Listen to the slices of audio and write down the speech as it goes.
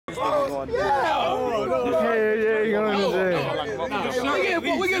going to jail. Yeah, he going to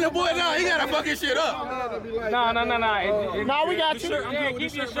jail. We getting the boy now. He gotta fuck his shit up. Nah. Nah, we got you. Yeah,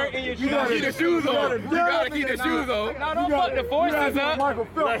 keep your shirt in your shoes. You gotta keep the shoes on. You gotta keep the shoes on. No, don't fuck the forces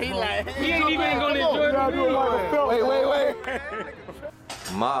up. He ain't even gonna enjoy the Wait.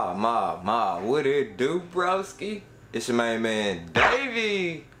 Ma, what it do, broski? It's your main man,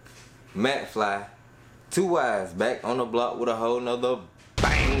 DaveyMcFlyy. 2 Y's back on the block with a whole nother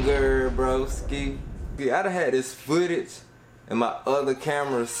banger, broski. Yeah, I done had this footage in my other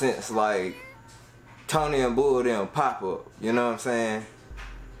camera since like Tony and Bull them pop up, you know what I'm saying?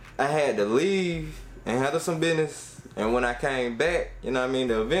 I had to leave and handle some business, and when I came back, you know what I mean,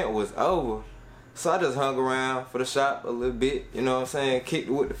 the event was over. So I just hung around for the shop a little bit, you know what I'm saying, kicked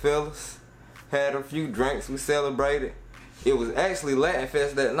it with the fellas, had a few drinks, we celebrated. It was actually Latin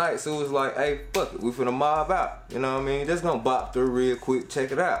Fest that night, so it was like, hey, fuck it, we finna mob out, you know what I mean? Just gonna bop through real quick,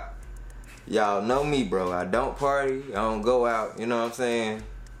 check it out. Y'all know me, bro, I don't party, I don't go out, you know what I'm saying?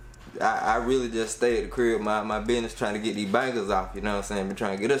 I really just stay at the crib, my business, trying to get these bangers off, you know what I'm saying? Been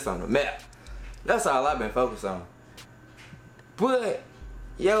trying to get us on the map. That's all I've been focused on. But,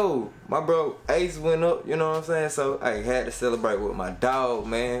 yo, my bro Ace went up, you know what I'm saying? So I had to celebrate with my dog,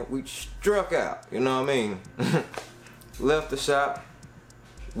 man. We struck out, you know what I mean? Left the shop,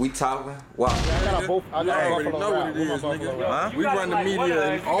 we talking, wow. I already know what it is, nigga. Huh? We run the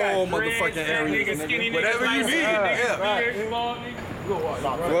media in all motherfucking areas, nigga. Whatever you need, nigga.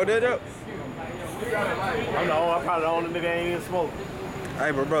 Roll that up. I'm probably the only nigga ain't even smoke.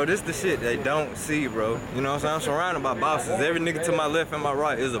 Hey, bro, this the shit they don't see, bro. You know what I'm saying? I'm surrounded by bosses. Every nigga to my left and my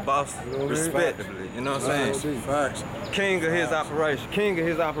right is a boss, respectively. You know what I'm saying? Facts. King of his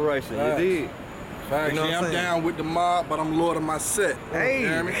operation. You dig? Facts. You know I'm down with the mob, but I'm lord of my set. Hey, you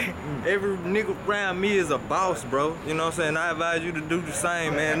know what I mean? every nigga around me is a boss, bro. You know what I'm saying? I advise you to do the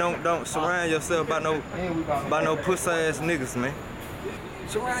same, man. Don't surround yourself by no pussy ass niggas, man.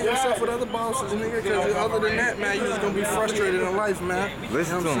 Surround yourself with other bosses, nigga, because other than that, man, you just gonna be frustrated in life, man.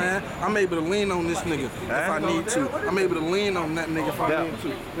 Listen you know what I'm saying? I'm able to lean on this nigga if I need to. I'm able to lean on that nigga if I need to.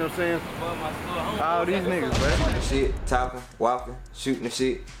 You know what I'm saying? All these niggas, bro. Shit, talking, walking, shooting the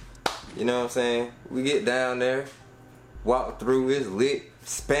shit. You know what I'm saying? We get down there, walk through, it's lit,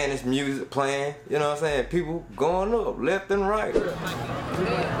 Spanish music playing. You know what I'm saying? People going up, left and right.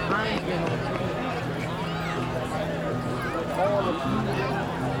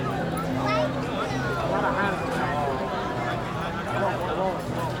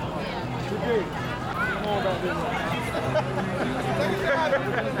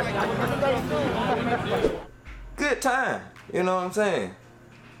 Good time, you know what I'm saying?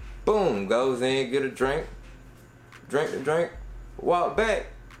 Boom, goes in, get a drink, drink, walk back.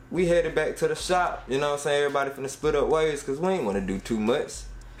 We headed back to the shop, you know what I'm saying? Everybody finna split up ways because we ain't wanna do too much.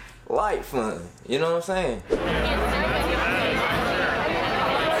 Light fun, you know what I'm saying?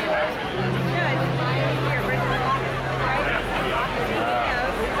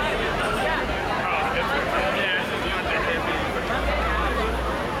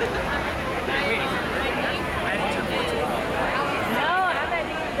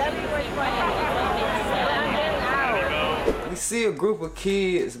 We see a group of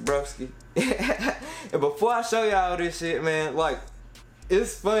kids, broski. And before I show y'all this shit, man, like,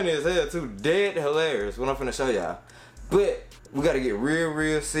 it's funny as hell too, dead hilarious what I'm finna show y'all. But we gotta get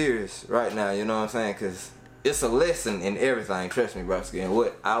real serious right now, you know what I'm saying? Cause it's a lesson in everything, trust me, broski. And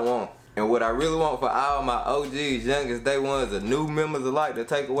what I want, and what I really want for all my OGs, youngest day ones, and new members alike to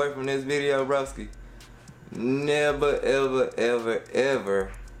take away from this video, broski. Never, ever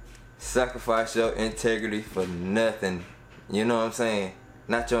sacrifice your integrity for nothing. You know what I'm saying?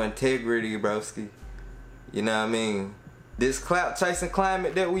 Not your integrity, broski. You know what I mean? This clout chasing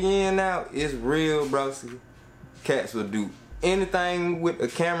climate that we in now is real, broski. Cats will do anything with a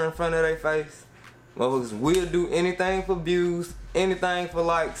camera in front of their face. Motherfuckers will do anything for views, anything for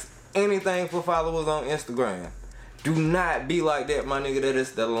likes, anything for followers on Instagram. Do not be like that, my nigga. That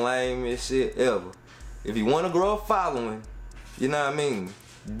is the lamest shit ever. If you want to grow a following, you know what I mean?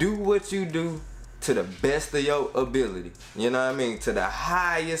 Do what you do to the best of your ability. You know what I mean? To the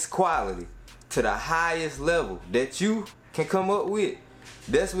highest quality, to the highest level that you can come up with.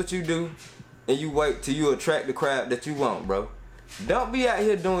 That's what you do, and you wait till you attract the crowd that you want, bro. Don't be out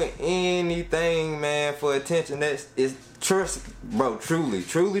here doing anything, man, for attention. That's trust, bro. Truly,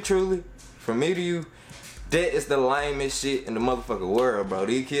 from me to you, that is the lamest shit in the motherfucking world, bro.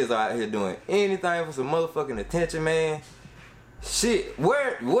 These kids are out here doing anything for some motherfucking attention, man. Shit,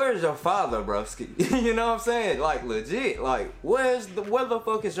 where's your father, broski? You know what I'm saying? Like, legit, like, where the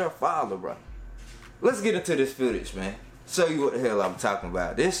fuck is your father, bro? Let's get into this footage, man. Show you what the hell I'm talking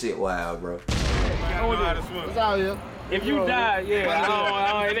about. This shit wild, bro. It's out here. If you die,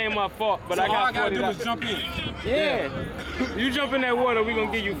 yeah, it ain't my fault, but I got $40. All I gotta do is jump in. Yeah. You jump in that water, we gonna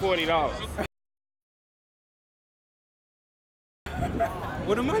give you $40.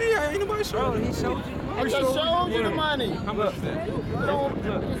 Well, the money, ain't nobody showed you. I just showed you the money. How much is that?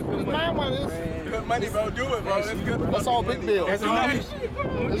 It's my money. Good money, bro. Do it, bro. That's good. That's all big deal. That's money.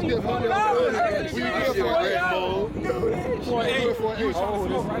 Let's get money on the We do it for an eighth, bro. We do it for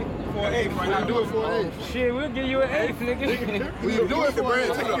an eighth. For an eighth, right now. We do it for an eighth. Shit, we'll give you an eighth, nigga. We do it for an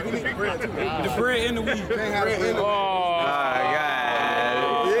eighth. The bread and the weed. Oh,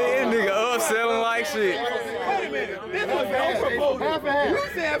 God. This nigga upselling like shit. Half and half. You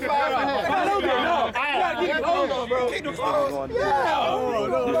said $5. Keep the clothes.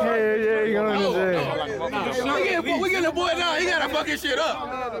 Yeah, you going to jail. We getting the boy now. He gotta fuck his shit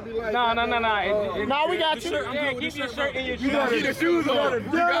up. no. No, we got you. Yeah, keep your shirt in your shoes. You gotta keep the shoes on.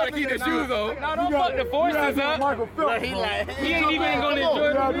 You gotta keep the shoes on. No, don't fuck the forces up. He ain't even gonna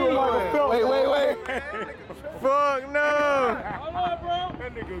enjoy the video. Wait. Fuck no. Hold on, bro.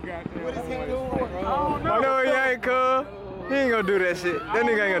 That nigga got that. What is he doing? No, he ain't, cuz. He ain't gonna do that shit. That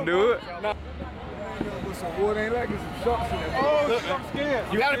nigga ain't gonna do it.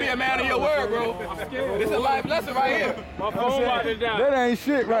 You gotta be a man of your word, bro. This is a life lesson right here. My phone about to die. That ain't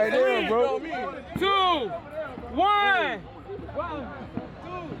shit right there, bro. 2, 1.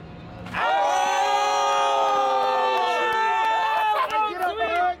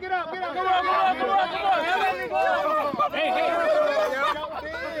 Get up. Come on. Hey.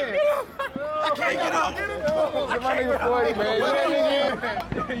 I can't get up. My nigga 40, man.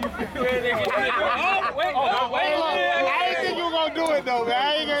 Wait. I ain't think you were gonna do it though,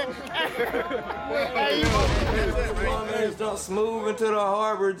 man. I ain't gonna. Jump smooth into the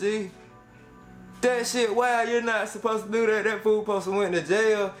harbor, G. That shit, wow, you're not supposed to do that. That fool supposed to went to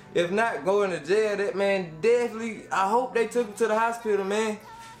jail. If not going to jail, that man definitely, I hope they took him to the hospital, man.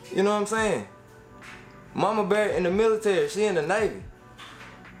 You know what I'm saying? Mama Bear in the military, she in the Navy.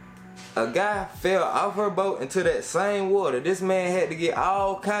 A guy fell off her boat into that same water. This man had to get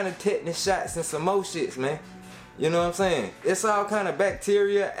all kind of tetanus shots and some more shits, man. You know what I'm saying? It's all kind of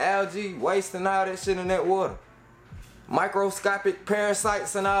bacteria, algae, waste and all that shit in that water. Microscopic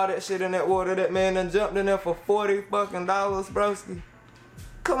parasites and all that shit in that water. That man done jumped in there for $40 fucking broski.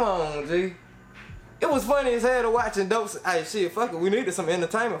 Come on, G. It was funny as hell to watching dope. Hey, shit, fuck it. We needed some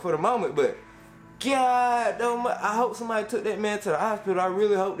entertainment for the moment, but God, I hope somebody took that man to the hospital. I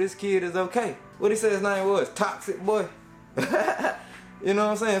really hope this kid is okay. What he said his name was? Toxic Boy. You know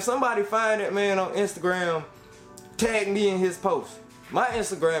what I'm saying? If somebody find that man on Instagram, tag me in his post. My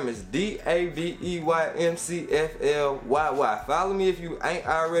Instagram is DaveyMcFlyy. Follow me if you ain't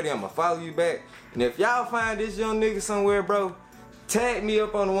already. I'ma follow you back. And if y'all find this young nigga somewhere, bro, tag me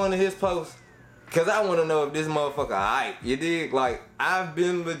up on one of his posts. Cause I wanna know if this motherfucker alright. You dig? Like, I've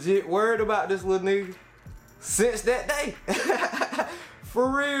been legit worried about this little nigga since that day. For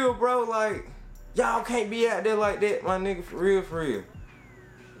real, bro. Like, y'all can't be out there like that, my nigga. For real.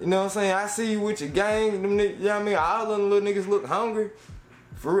 You know what I'm saying? I see you with your gang, them niggas, you know what I mean? All them little niggas look hungry.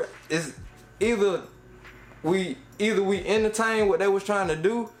 For real. It's either we entertain what they was trying to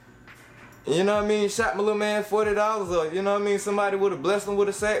do. You know what I mean? Shot my little man $40 or, you know what I mean? Somebody would have blessed him with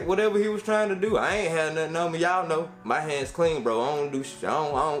a sack, whatever he was trying to do. I ain't had nothing on me. Y'all know my hands clean, bro. I don't do shit. I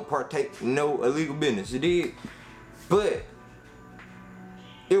don't partake in no illegal business. You dig? But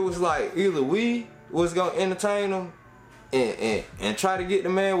it was like either we was gonna entertain them and try to get the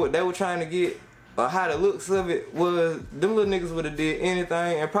man what they were trying to get, or how the looks of it was, them little niggas would have did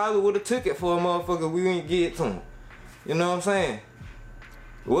anything and probably would have took it for a motherfucker we didn't get to him. You know what I'm saying?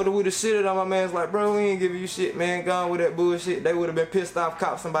 What if we have shitted on my man's like, bro, we ain't giving you shit, man, gone with that bullshit. They would have been pissed off,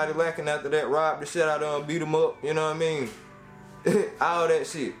 caught somebody lacking after that, robbed the shit out of them, beat them up, you know what I mean? All that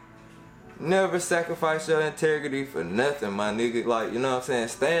shit. Never sacrifice your integrity for nothing, my nigga. Like, you know what I'm saying?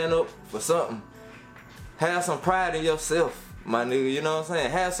 Stand up for something. Have some pride in yourself, my nigga, you know what I'm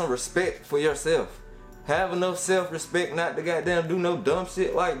saying? Have some respect for yourself. Have enough self-respect not to goddamn do no dumb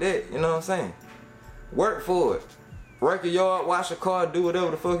shit like that, you know what I'm saying? Work for it. Work your yard, wash your car, do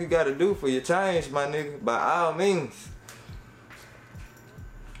whatever the fuck you gotta do for your change, my nigga, by all means.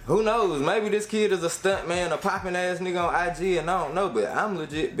 Who knows? Maybe this kid is a stunt man, a popping ass nigga on IG, and I don't know, but I'm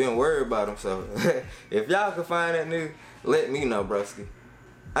legit been worried about him, so if y'all can find that nigga, let me know, broski.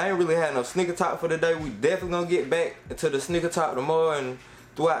 I ain't really had no sneaker talk for today. We definitely gonna get back into the sneaker talk tomorrow and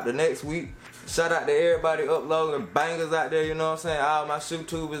throughout the next week. Shout out to everybody uploading bangers out there, you know what I'm saying? All my shoe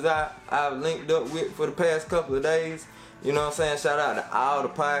tubers I've linked up with for the past couple of days. You know what I'm saying? Shout out to all the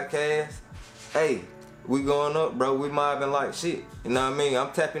podcasts. Hey, We going up, bro. We mobbing like shit. You know what I mean?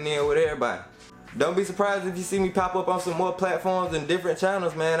 I'm tapping in with everybody. Don't be surprised if you see me pop up on some more platforms and different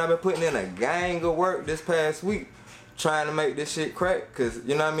channels, man. I've been putting in a gang of work this past week trying to make this shit crack. Cause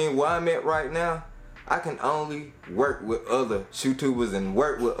you know what I mean? Where I'm at right now, I can only work with other YouTubers and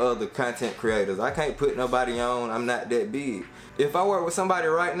work with other content creators. I can't put nobody on. I'm not that big. If I work with somebody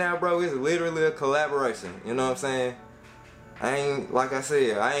right now, bro, it's literally a collaboration. You know what I'm saying? I ain't, like I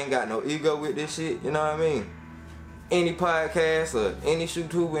said, I ain't got no ego with this shit. You know what I mean? Any podcast or any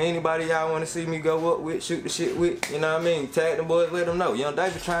YouTuber, anybody y'all want to see me go up with, shoot the shit with, you know what I mean? Tag them boys, let them know. Young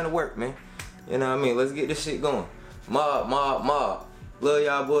Davey trying to work, man. You know what I mean? Let's get this shit going. Mob, mob, mob. Love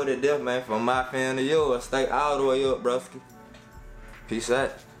y'all boy to death, man. From my fan to yours. Stay all the way up, broski. Peace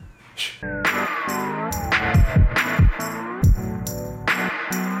out.